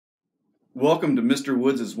Welcome to Mr.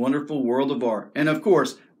 Woods' wonderful world of art. And of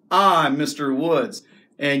course, I'm Mr. Woods.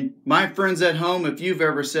 And my friends at home, if you've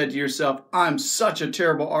ever said to yourself, I'm such a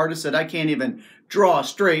terrible artist that I can't even draw a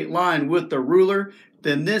straight line with the ruler,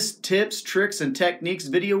 then this tips, tricks, and techniques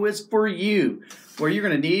video is for you, where you're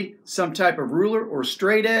going to need some type of ruler or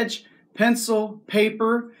straight edge, pencil,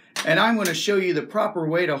 paper, and I'm going to show you the proper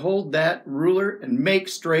way to hold that ruler and make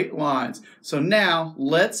straight lines. So now,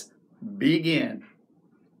 let's begin.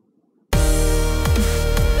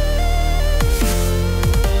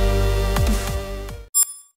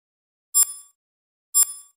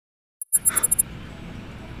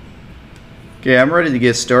 Okay, I'm ready to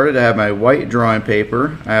get started. I have my white drawing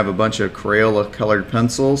paper, I have a bunch of Crayola colored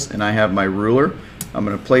pencils, and I have my ruler. I'm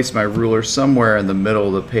going to place my ruler somewhere in the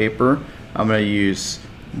middle of the paper. I'm going to use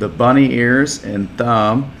the bunny ears and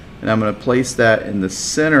thumb, and I'm going to place that in the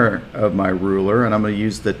center of my ruler, and I'm going to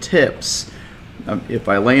use the tips. If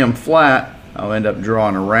I lay them flat, I'll end up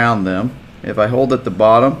drawing around them. If I hold at the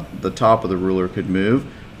bottom, the top of the ruler could move.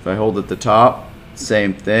 If I hold at the top,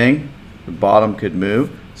 same thing, the bottom could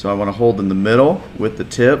move. So I want to hold in the middle with the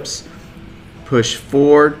tips, push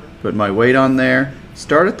forward, put my weight on there,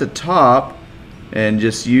 start at the top and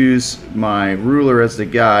just use my ruler as the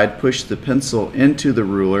guide, push the pencil into the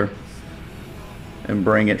ruler and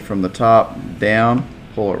bring it from the top down,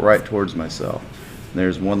 pull it right towards myself.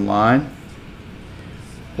 There's one line,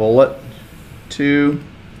 pull it, two,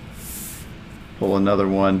 pull another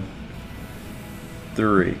one,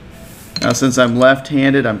 three. Now since I'm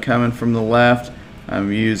left-handed, I'm coming from the left. I'm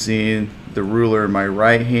using the ruler in my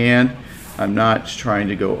right hand. I'm not trying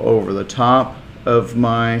to go over the top of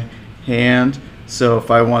my hand. So if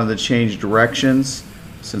I wanted to change directions,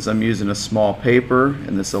 since I'm using a small paper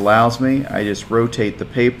and this allows me, I just rotate the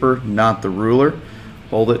paper, not the ruler.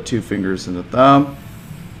 Hold it, two fingers and a thumb.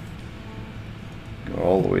 Go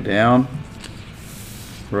all the way down.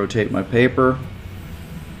 Rotate my paper.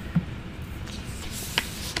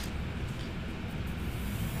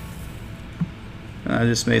 I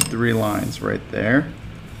just made 3 lines right there.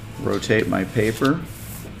 Rotate my paper.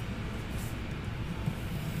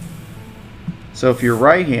 So if you're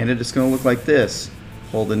right-handed, it's going to look like this.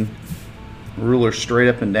 Holding ruler straight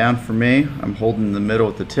up and down for me. I'm holding in the middle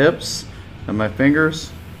with the tips of my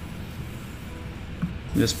fingers.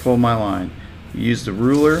 Just pull my line. Use the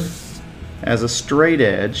ruler as a straight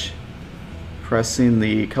edge, pressing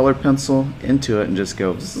the colored pencil into it and just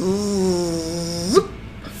go zzzz.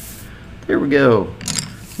 There we go.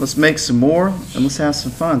 Let's make some more and let's have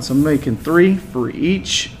some fun. So I'm making 3 for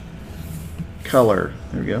each color.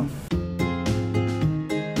 There we go.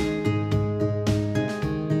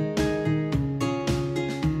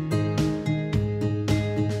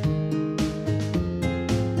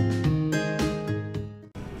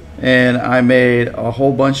 And I made a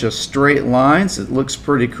whole bunch of straight lines. It looks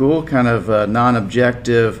pretty cool, kind of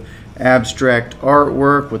non-objective abstract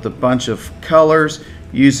artwork with a bunch of colors.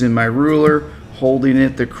 Using my ruler, holding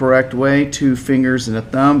it the correct way, 2 fingers and a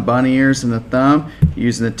thumb, bunny ears and a thumb,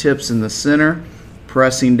 using the tips in the center,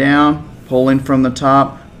 pressing down, pulling from the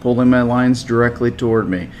top, pulling my lines directly toward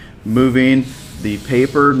me, moving the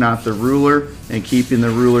paper, not the ruler, and keeping the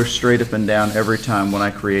ruler straight up and down every time when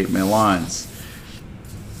I create my lines.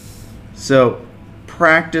 So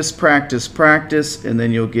practice, practice, practice, and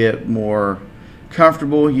then you'll get more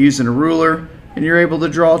comfortable using a ruler, and you're able to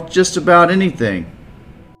draw just about anything.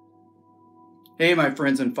 Hey my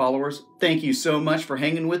friends and followers, thank you so much for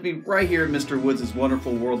hanging with me right here at Mr. Woods'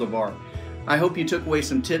 wonderful world of art. I hope you took away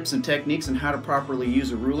some tips and techniques on how to properly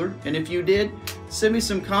use a ruler, and if you did, send me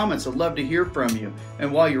some comments. I'd love to hear from you.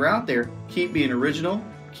 And while you're out there, keep being original,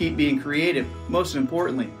 keep being creative, most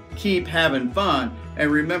importantly, keep having fun, and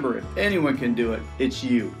remember, if anyone can do it, it's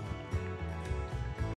you.